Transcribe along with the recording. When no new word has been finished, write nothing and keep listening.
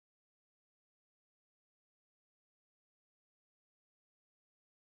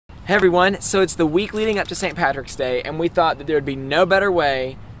Hey everyone, so it's the week leading up to St. Patrick's Day, and we thought that there would be no better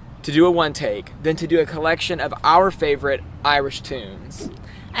way to do a one take than to do a collection of our favorite Irish tunes.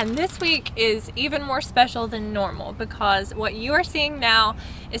 And this week is even more special than normal because what you are seeing now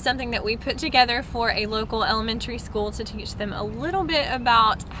is something that we put together for a local elementary school to teach them a little bit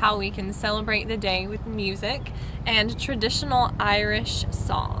about how we can celebrate the day with music and traditional Irish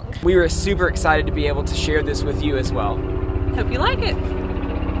song. We were super excited to be able to share this with you as well. Hope you like it.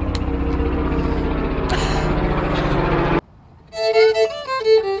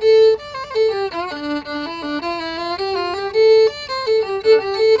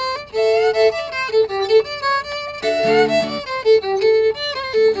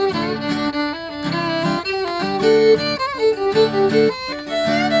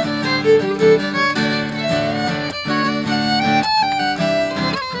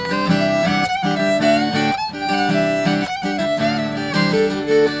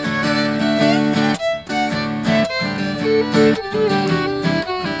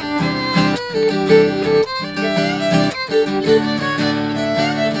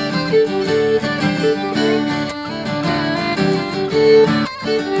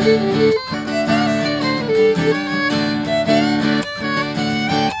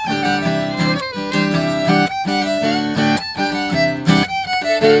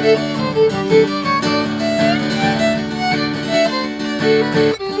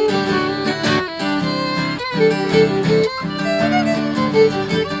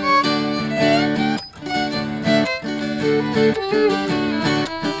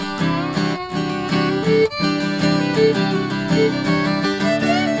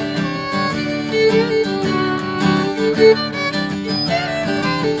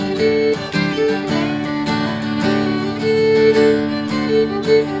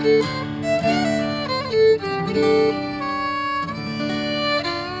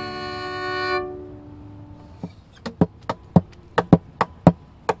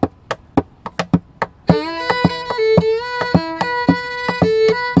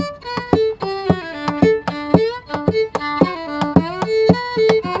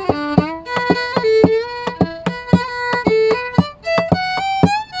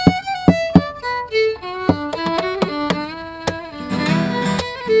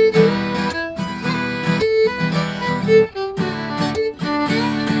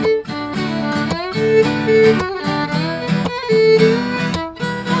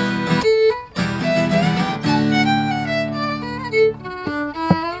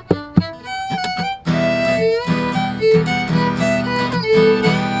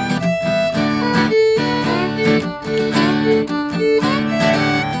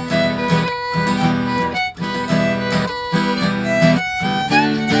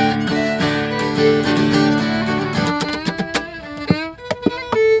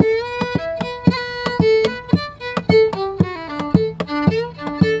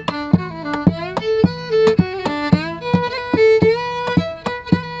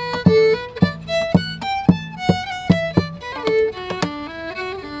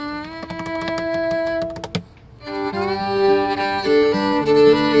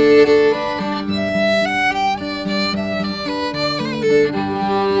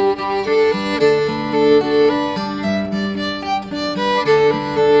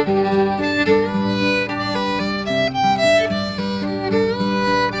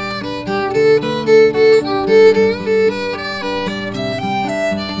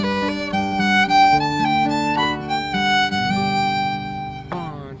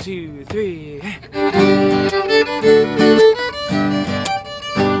 One, two, three.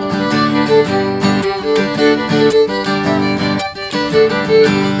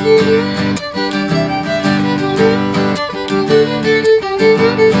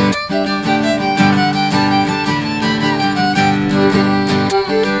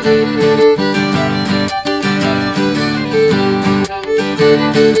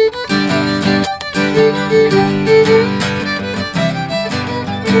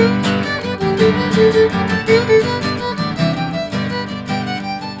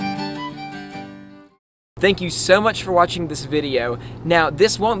 Thank you so much for watching this video. Now,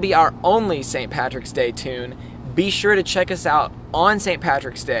 this won't be our only St. Patrick's Day tune. Be sure to check us out on St.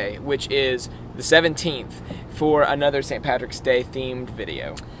 Patrick's Day, which is the 17th, for another St. Patrick's Day themed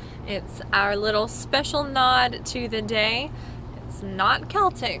video. It's our little special nod to the day. It's not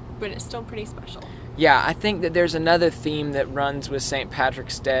Celtic, but it's still pretty special. Yeah, I think that there's another theme that runs with St.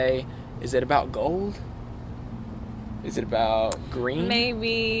 Patrick's Day. Is it about gold? Is it about green?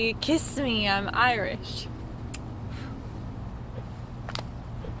 Maybe Kiss Me, I'm Irish.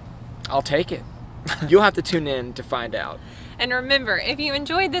 I'll take it. You'll have to tune in to find out. And remember, if you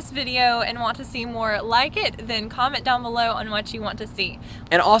enjoyed this video and want to see more like it, then comment down below on what you want to see.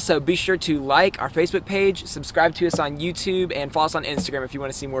 And also, be sure to like our Facebook page, subscribe to us on YouTube, and follow us on Instagram if you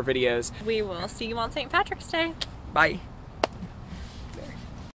want to see more videos. We will see you on St. Patrick's Day. Bye.